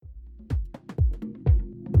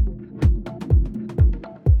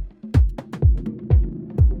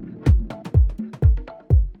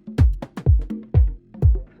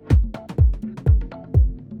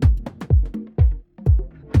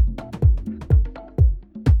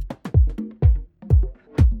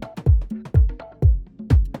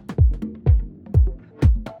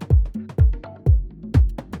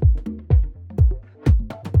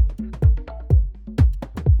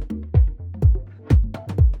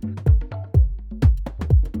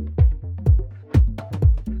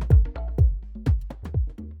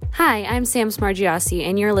Hi, I'm Sam Smargiassi,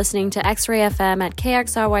 and you're listening to X-Ray FM at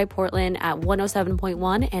KXRY Portland at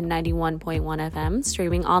 107.1 and 91.1 FM,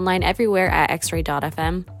 streaming online everywhere at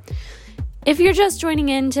xray.fm. If you're just joining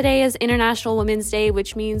in, today is International Women's Day,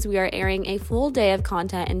 which means we are airing a full day of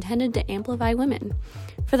content intended to amplify women.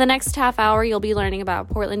 For the next half hour, you'll be learning about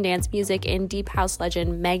Portland dance music and deep house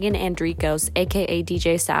legend Megan Andrikos, aka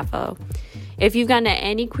DJ Sappho. If you've gone to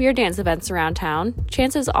any queer dance events around town,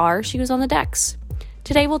 chances are she was on the decks.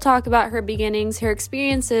 Today we'll talk about her beginnings, her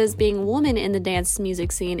experiences being a woman in the dance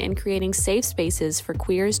music scene, and creating safe spaces for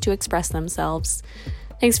queers to express themselves.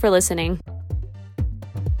 Thanks for listening.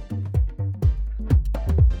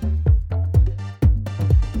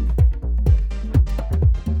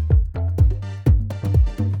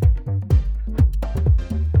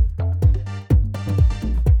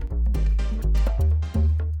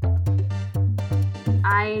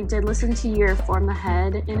 I did listen to your Form the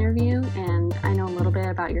Head interview, and I know a little bit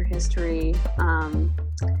about your history,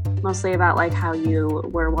 mostly about like how you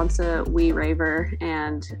were once a wee raver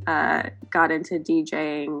and got into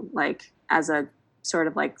DJing like as a sort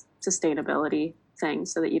of like sustainability thing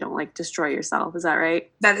so that you don't like destroy yourself. Is that right?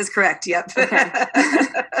 That is correct. Yep. Okay.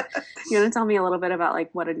 You want to tell me a little bit about like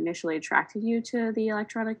what initially attracted you to the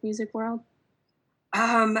electronic music world?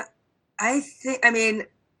 What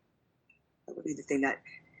would be the thing that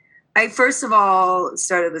I first of all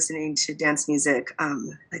started listening to dance music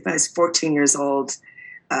like when I was 14 years old.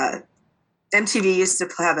 MTV used to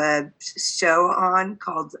have a show on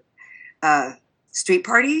called Street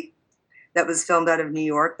Party that was filmed out of New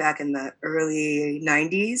York back in the early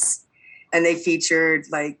 90s. And they featured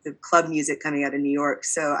like the club music coming out of New York.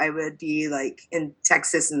 So I would be like in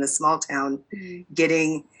Texas in the small town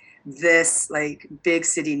getting this like big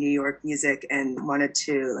city New York music and wanted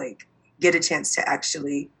to like get a chance to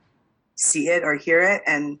actually see it or hear it,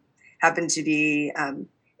 and happened to be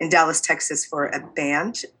in Dallas, Texas for a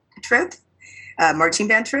band trip, marching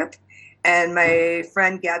band trip. And my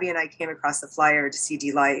friend Gabby and I came across the flyer to see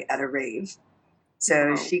Delight at a rave.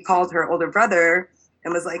 So she called her older brother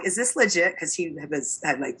and was like, is this legit? Because he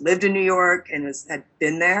had like lived in New York and had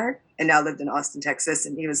been there and now lived in Austin, Texas.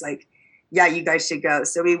 And he was like, yeah, you guys should go.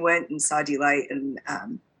 So we went and saw Delight and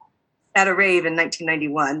at a rave in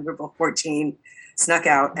 1991. We were both 14, snuck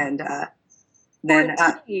out, and then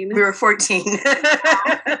we were 14.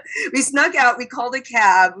 We snuck out, we called a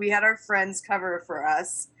cab, we had our friends cover for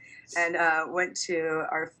us, and went to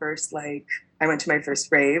our first, I went to my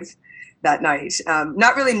first rave that night,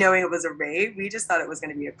 not really knowing it was a rave. We just thought it was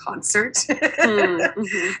going to be a concert.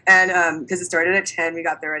 Mm-hmm. And because it started at 10, we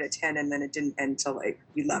got there at 10, and then it didn't end till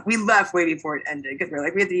we left way before it ended, because we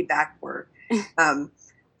had to be back for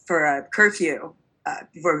a curfew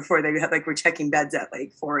before they had were checking beds at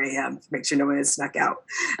 4 a.m. to make sure no one had snuck out,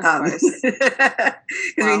 because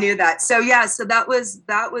we knew that. So that was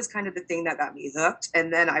kind of the thing that got me hooked.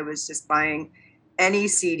 And then I was just buying any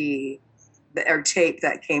CD or tape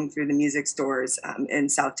that came through the music stores in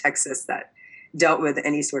South Texas that dealt with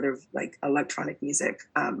any sort of electronic music.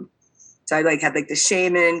 So I had the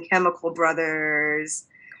Shaman, Chemical Brothers,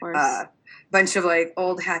 bunch of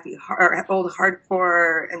old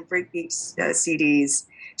hardcore and breakbeat CDs,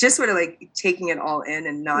 just sort of taking it all in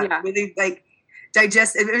and not really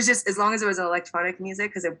digest. It was just, as long as it was electronic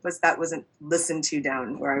music, because that wasn't listened to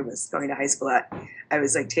down where I was going to high school at. I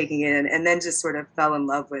was taking it in, and then just sort of fell in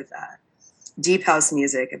love with deep house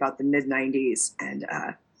music about the mid 90s. And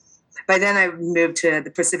by then I moved to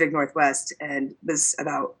the Pacific Northwest and was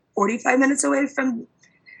about 45 minutes away from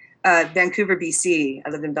Vancouver, BC. I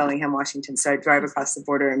lived in Bellingham, Washington, so I'd drive across the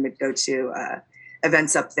border and would go to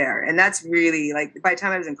events up there. And that's really by the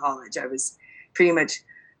time I was in college, I was pretty much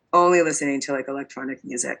only listening to electronic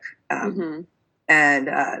music, and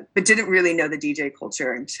but didn't really know the DJ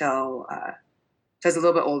culture until I was a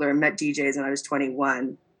little bit older and met DJs when I was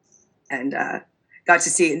 21, and got to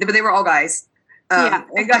see. But they were all guys.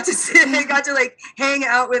 And got to hang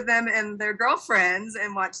out with them and their girlfriends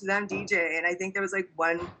and watch them DJ. And I think there was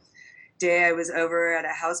one day I was over at a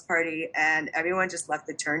house party and everyone just left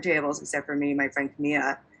the turntables except for me, my friend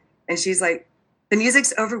Camilla. And she's like, the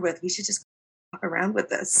music's over with. We should just walk around with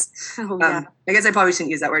this. Oh, yeah. I guess I probably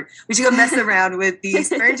shouldn't use that word. We should go mess around with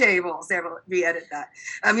these turntables. Re-edit that.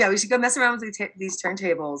 We should go mess around with these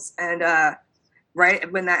turntables. And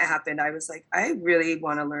right when that happened, I was like, I really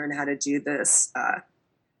want to learn how to do this.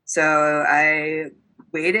 So I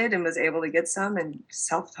waited and was able to get some and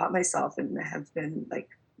self-taught myself, and have been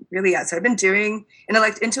really, so I've been doing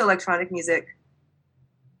into electronic music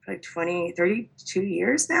for 32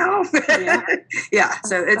 years now. Yeah.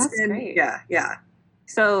 So it's been, great. Yeah.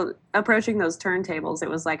 So approaching those turntables, it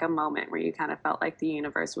was like a moment where you kind of felt like the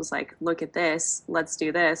universe was like, look at this, let's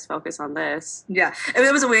do this, focus on this. Yeah. And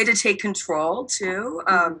it was a way to take control too,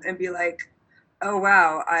 and be like, oh,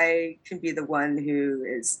 wow, I can be the one who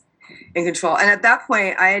is in control. And at that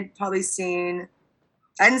point, I hadn't seen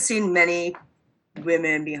many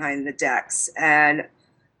women behind the decks. And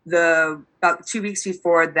about 2 weeks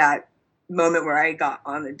before that moment where I got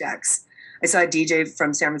on the decks, I saw a DJ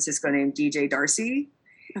from San Francisco named DJ Darcy.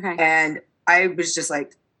 Okay. And I was just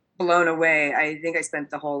like blown away. I think I spent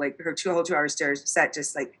the whole whole 2 hour set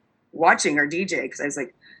just like watching her DJ, because I was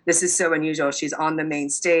like, this is so unusual. She's on the main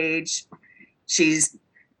stage. She's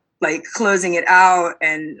like closing it out,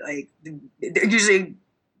 and like usually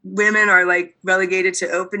women are like relegated to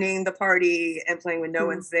opening the party and playing when no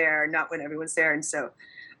one's there, not when everyone's there. And so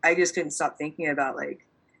I just couldn't stop thinking about like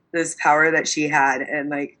this power that she had, and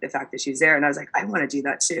like the fact that she's there. And I was like, I want to do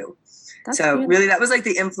that too. That's so beautiful. Really, that was like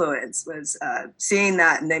the influence, was seeing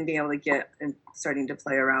that and then being able to get and starting to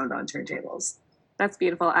play around on turntables. That's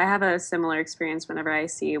beautiful. I have a similar experience whenever I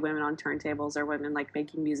see women on turntables or women like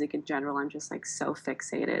making music in general. I'm just like so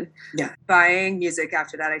fixated. Yeah. Buying music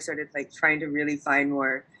after that, I started like trying to really find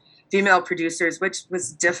more female producers, which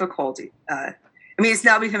was difficult. I mean, it's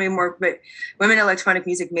now becoming more, but women in electronic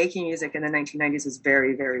music making music in the 1990s was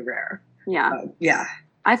very, very rare. Yeah. Yeah.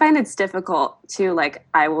 I find it's difficult too. Like,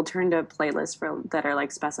 I will turn to playlists that are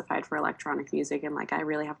like specified for electronic music, and like I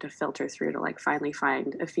really have to filter through to like finally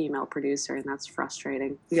find a female producer, and that's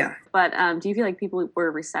frustrating. Yeah. But do you feel like people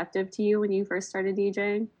were receptive to you when you first started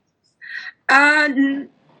DJing? I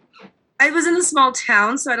was in a small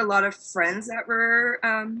town, so I had a lot of friends that were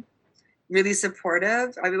really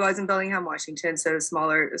supportive. I was in Bellingham, Washington, so a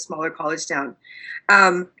smaller college town.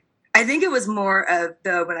 I think it was more of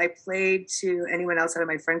when I played to anyone else out of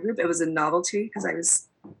my friend group, it was a novelty because I was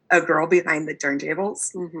a girl behind the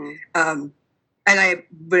turntables. Mm-hmm. I'm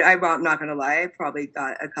not going to lie, I probably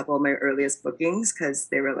got a couple of my earliest bookings because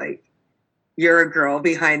they were like, you're a girl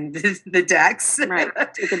behind the decks. Right.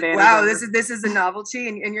 Wow, this is a novelty,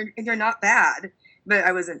 and you're not bad. But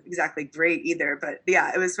I wasn't exactly great either. But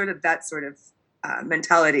yeah, it was sort of that sort of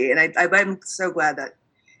mentality. And I'm so glad that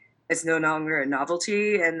it's no longer a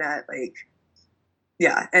novelty, and that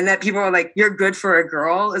and that people are like, you're good for a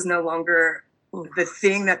girl is no longer the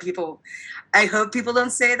thing that people, I hope people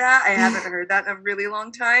don't say that. I haven't heard that in a really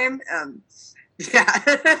long time.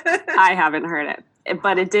 I haven't heard it,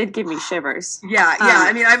 but it did give me shivers. Yeah.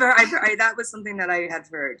 I mean, I've heard that was something that I had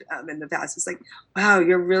heard in the past. It's like, wow,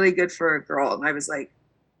 you're really good for a girl. And I was like,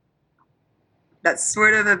 that's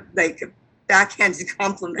sort of a backhanded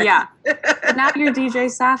compliment. Yeah. But now you're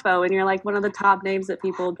DJ Sappho, and you're like one of the top names that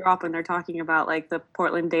people drop when they're talking about like the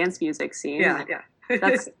Portland dance music scene. Yeah.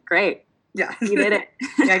 That's great. Yeah. You did it.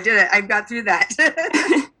 Yeah, I did it. I got through that.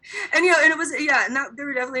 And and it was, and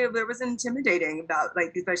there was intimidating about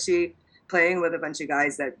especially playing with a bunch of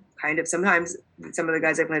guys that kind of, sometimes some of the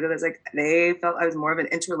guys I played with, they felt I was more of an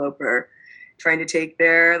interloper trying to take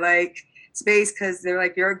their space, because they're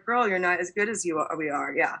like, you're a girl, you're not as good as we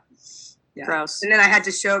are. Yeah. Gross. And then I had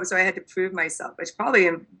to show up, so I had to prove myself, which probably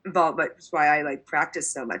involved, but that's why I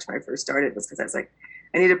practiced so much when I first started, was because I was like,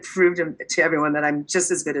 I need to prove to everyone that I'm just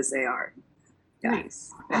as good as they are. Yeah.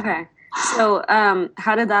 Nice. Okay. So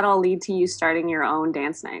how did that all lead to you starting your own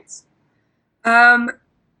dance nights?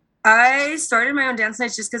 I started my own dance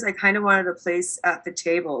nights just because I kind of wanted a place at the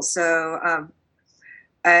table. So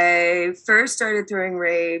I first started throwing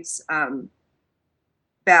raves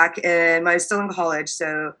back when I was still in college,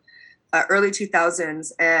 so early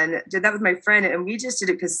 2000s, and did that with my friend. And we just did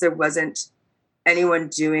it because there wasn't anyone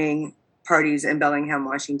doing parties in Bellingham,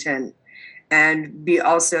 Washington. And we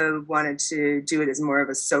also wanted to do it as more of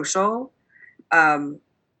a social,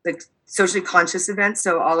 socially conscious event.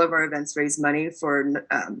 So all of our events raise money for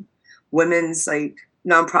women's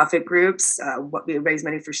nonprofit groups. We raise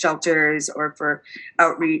money for shelters or for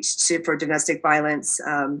outreach for domestic violence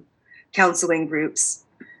counseling groups.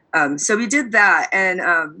 So we did that,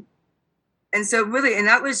 and so really, and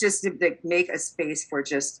that was just to make a space for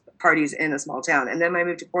just parties in a small town. And then when I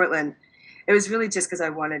moved to Portland, it was really just because I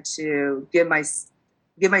wanted to give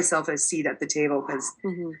myself a seat at the table, because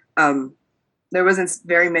there wasn't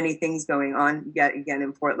very many things going on yet again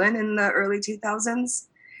in Portland in the early 2000s.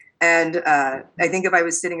 And I think if I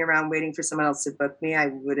was sitting around waiting for someone else to book me, I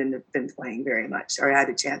wouldn't have been playing very much, or had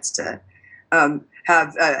a chance to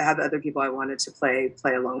have other people I wanted to play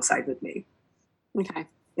alongside with me. Okay.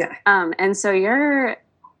 Yeah. And so you're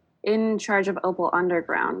in charge of Opal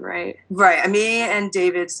Underground, right? Right. Me and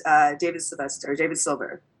David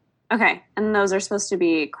Silver. Okay. And those are supposed to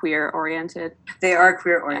be queer oriented? They are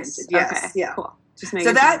queer oriented. Yes. Okay. Yeah. Cool. Just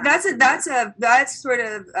making so that's sort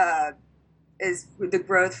of is the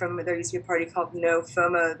growth from, there used to be a party called No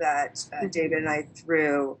FOMO that David and I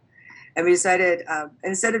threw. And we decided,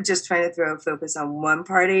 instead of just trying to throw focus on one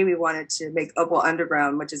party, we wanted to make Opal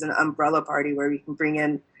Underground, which is an umbrella party where we can bring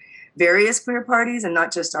in various queer parties and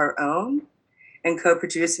not just our own, and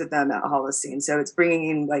co-produce with them at Holocene. So it's bringing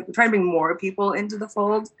in, like, we're trying to bring more people into the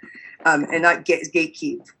fold, and not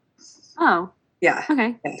gatekeep. Oh. Yeah.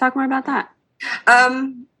 Okay. Yeah. Talk more about that.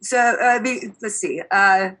 Let's see.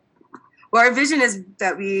 Well, our vision is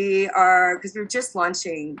that because we're just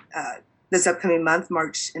launching this upcoming month,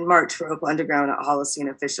 in March for Opal Underground at Holocene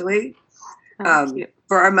officially,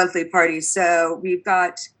 for our monthly party. So we've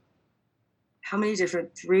got two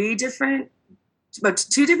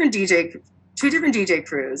different DJ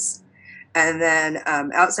crews, and then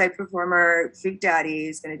outside performer Freak Daddy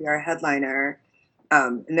is going to be our headliner,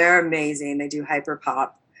 and they're amazing. They do hyper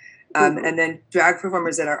pop, and then drag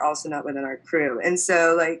performers that are also not within our crew. And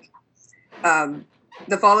so, like,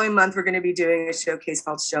 the following month, we're going to be doing a showcase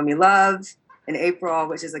called Show Me Love in April,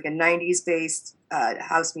 which is like a 90s based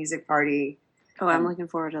house music party. Oh, I'm looking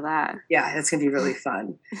forward to that. Yeah, that's going to be really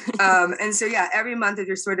fun. And so, yeah, every month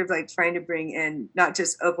you're sort of like trying to bring in not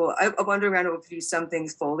just Opal Underground will produce some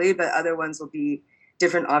things fully, but other ones will be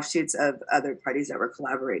different offshoots of other parties that we're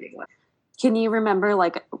collaborating with. Can you remember,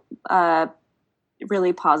 like, a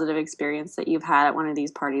really positive experience that you've had at one of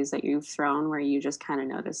these parties that you've thrown where you just kind of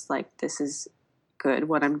noticed, like, this is good,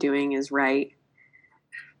 what I'm doing is right?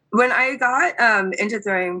 When I got into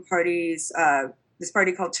throwing parties, this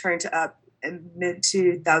party called Turned Up in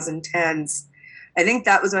mid-2010s, I think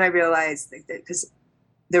that was when I realized that, because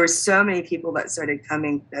there were so many people that started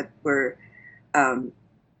coming that were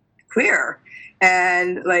queer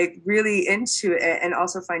and, like, really into it, and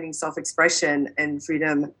also finding self-expression and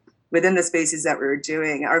freedom within the spaces that we were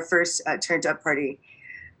doing. Our first Turned Up party,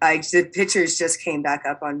 the pictures just came back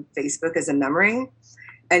up on Facebook as a memory,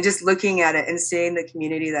 and just looking at it and seeing the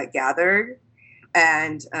community that gathered.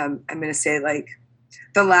 And I'm going to say, like,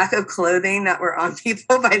 the lack of clothing that were on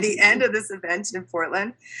people by the end of this event in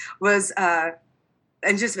Portland was,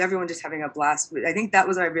 and just everyone just having a blast. I think that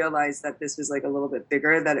was when I realized that this was, like, a little bit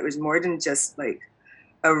bigger, that it was more than just, like,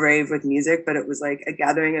 a rave with music, but it was like a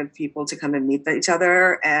gathering of people to come and meet each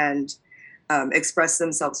other and express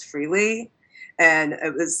themselves freely. And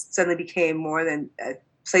it suddenly became more than a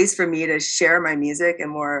place for me to share my music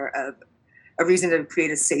and more of a reason to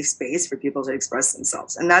create a safe space for people to express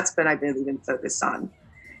themselves. And that's been, I've really been focused on,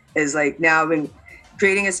 is, like, now I've been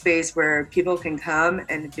creating a space where people can come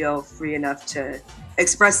and feel free enough to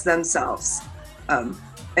express themselves.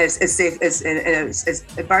 As safe as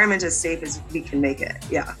environment as safe as we can make it.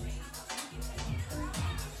 Yeah.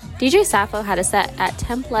 DJ Sappho had a set at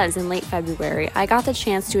Templets in late February. I got the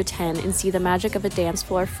chance to attend and see the magic of a dance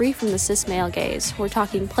floor free from the cis male gaze. We're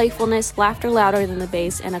talking playfulness, laughter louder than the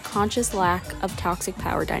bass, and a conscious lack of toxic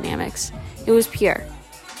power dynamics. It was pure.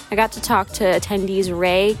 I got to talk to attendees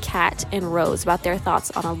Ray, Kat, and Rose about their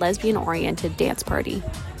thoughts on a lesbian-oriented dance party.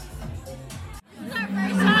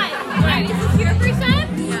 Wait, this is your first time?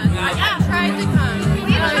 Yeah. I've tried to come.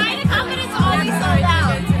 We've tried to come, but it's always sold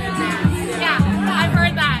out. Yeah, I've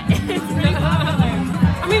heard that. It's pretty popular.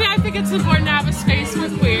 I mean, I think it's important to have a space for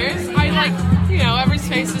queers. Every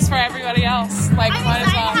space is for everybody else. Like, I'm might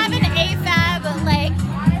as well. excited to have an AFAB, like,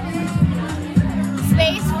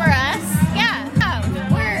 space for us. Yeah,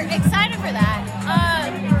 we're excited for that.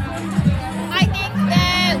 I think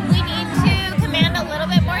that we need to command a little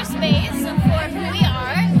bit more space for who we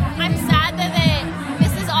are. I'm sad that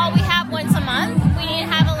this is all we have once a month. We need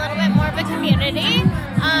to have a little bit more of a community.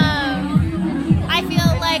 I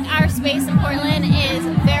feel like our space in Portland is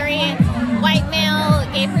very white male,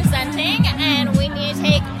 gay presenting, and we need to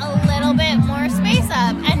take a little bit more space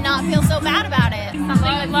up and not feel so bad about it.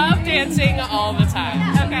 I love dancing all the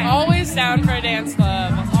time. Okay. Always down for a dance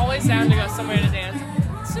club. Always down to go somewhere to dance.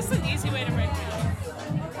 It's just an easy way to break down.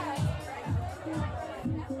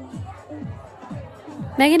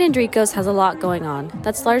 Megan Andrikos has a lot going on.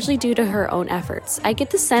 That's largely due to her own efforts. I get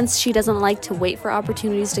the sense she doesn't like to wait for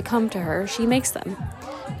opportunities to come to her, she makes them.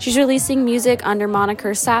 She's releasing music under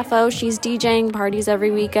moniker Sappho, she's DJing parties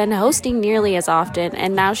every weekend, hosting nearly as often,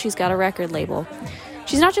 and now she's got a record label.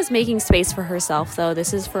 She's not just making space for herself, though.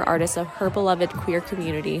 This is for artists of her beloved queer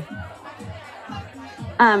community.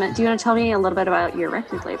 Do you want to tell me a little bit about your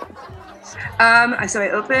record label? So I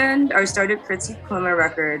started Fritzy Cuomo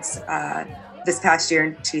Records this past year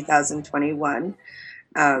in 2021.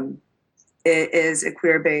 It is a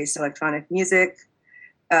queer-based electronic music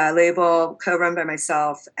label co-run by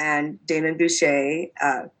myself and Damon Boucher,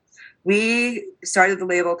 we started the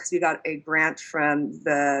label because we got a grant from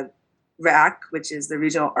the RAC, which is the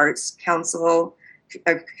Regional Arts Council,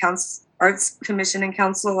 Arts Commission and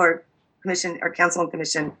Council, or Commission or Council and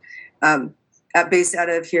Commission, based out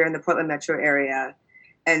of here in the Portland metro area.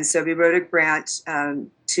 And so we wrote a grant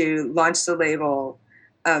to launch the label,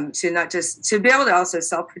 to be able to also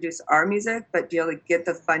self-produce our music, but be able to get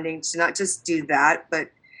the funding to not just do that,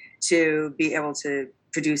 but to be able to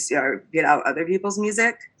produce or get out other people's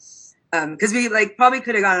music. Because we probably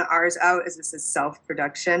could have gotten ours out as this is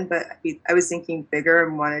self-production, but I was thinking bigger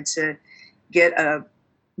and wanted to get a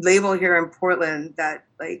label here in Portland that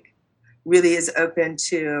really is open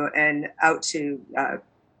to and out to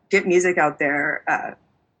get music out there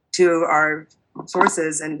to our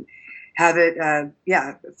sources and have it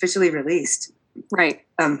officially released. Right.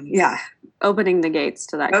 Opening the gates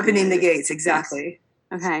to that. Opening the gates, exactly.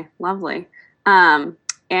 Yes. Okay, lovely. And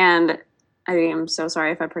I am so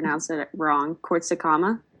sorry if I pronounced it wrong.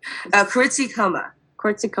 Kortsikoma?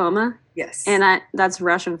 Kortsikoma? Yes. And that's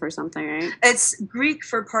Russian for something, right? It's Greek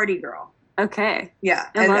for party girl. Okay. Yeah,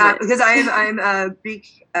 and because I'm a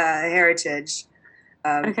Greek heritage.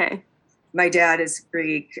 Okay. My dad is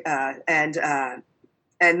Greek, and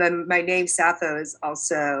then my name Sappho is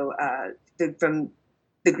also from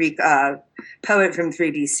the Greek poet from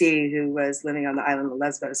 3BC who was living on the island of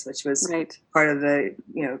Lesbos, which was part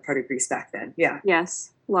of Greece back then. Yeah.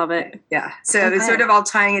 Yes. Love it. Yeah. So it's sort of all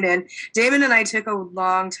tying it in. Damon and I took a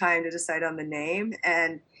long time to decide on the name,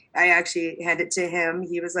 and I actually handed it to him.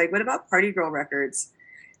 He was like, "What about Party Girl Records?"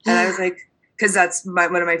 And I was like, because that's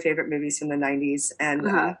one of my favorite movies from the 90s. And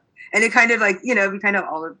and it kind of we kind of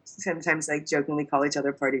all sometimes jokingly call each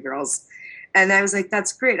other party girls. And I was like,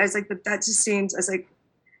 that's great. I was like, but that just seems, I was like,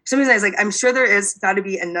 for some reason I was like, I'm sure there is got to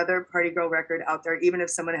be another party girl record out there, even if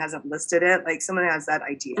someone hasn't listed it, someone has that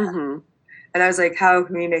idea. Mm-hmm. And I was like, how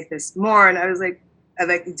can we make this more? And I was like,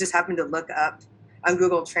 just happened to look up on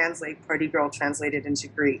Google Translate, party girl translated into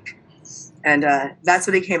Greek. And that's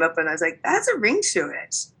what it came up with. And I was like, that's a ring to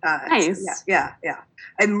it. Nice. Yeah.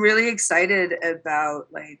 I'm really excited about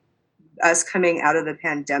us coming out of the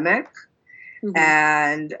pandemic, mm-hmm.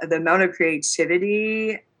 and the amount of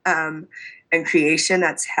creativity and creation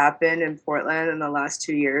that's happened in Portland in the last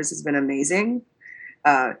 2 years has been amazing.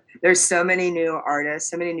 There's so many new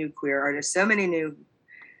artists, so many new queer artists, so many new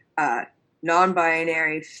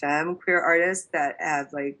non-binary femme queer artists that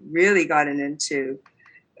have really gotten into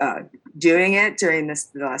doing it during the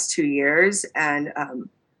last 2 years. And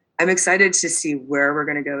I'm excited to see where we're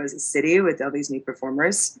going to go as a city with all these new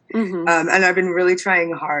performers. Mm-hmm. And I've been really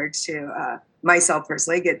trying hard to, myself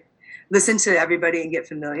personally, listen to everybody and get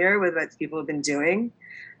familiar with what people have been doing.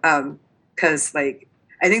 Because I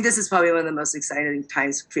think this is probably one of the most exciting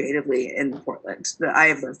times creatively in Portland that I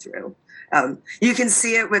have lived through. You can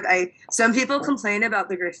see it with some people complain about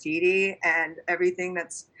the graffiti and everything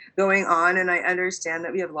that's going on, and I understand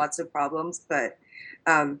that we have lots of problems, but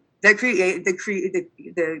the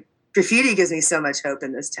graffiti gives me so much hope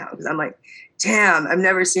in this town, because I'm like, damn, I've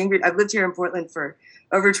lived here in Portland for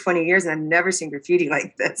over 20 years and I've never seen graffiti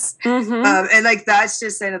like this. Mm-hmm. And that's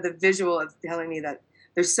just the visual of telling me that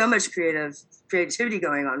there's so much creativity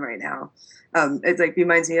going on right now. It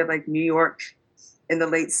reminds me of New York in the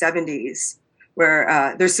late 70s,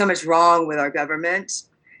 where there's so much wrong with our government,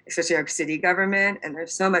 especially our city government, and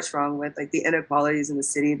there's so much wrong with the inequalities in the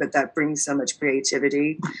city, but that brings so much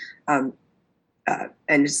creativity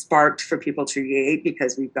and sparked for people to create,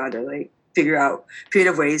 because we've got to figure out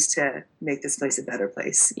creative ways to make this place a better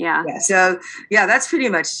place. Yeah. So that's pretty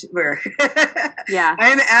much where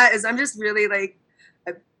I'm at. Is I'm just really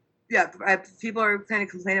people are kind of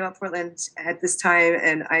complaining about Portland at this time,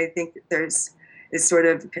 and I think it has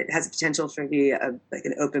potential for be an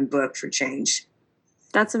open book for change.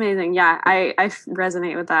 That's amazing. Yeah, I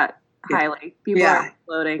resonate with that highly. People are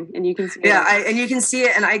exploding, and you can see it. And you can see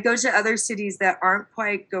it. And I go to other cities that aren't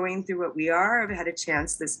quite going through what we are. I've had a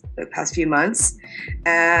chance the past few months,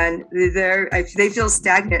 and they feel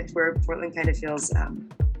stagnant, where Portland kind of feels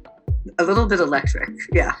a little bit electric.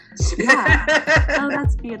 Yeah. Oh,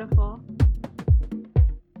 that's beautiful.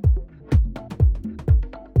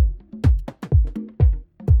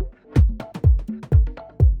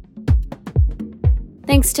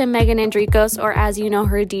 Thanks to Megan Andrikos, or as you know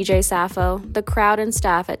her, DJ Sappho, the crowd and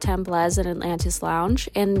staff at Templez and Atlantis Lounge,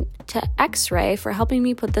 and to X-Ray for helping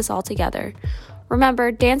me put this all together.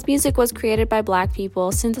 Remember, dance music was created by Black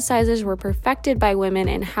people, synthesizers were perfected by women,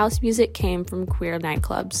 and house music came from queer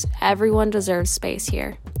nightclubs. Everyone deserves space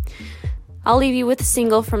here. I'll leave you with a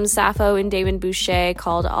single from Sappho and David Boucher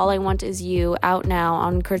called All I Want Is You, out now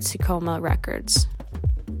on Kortsikoma Records.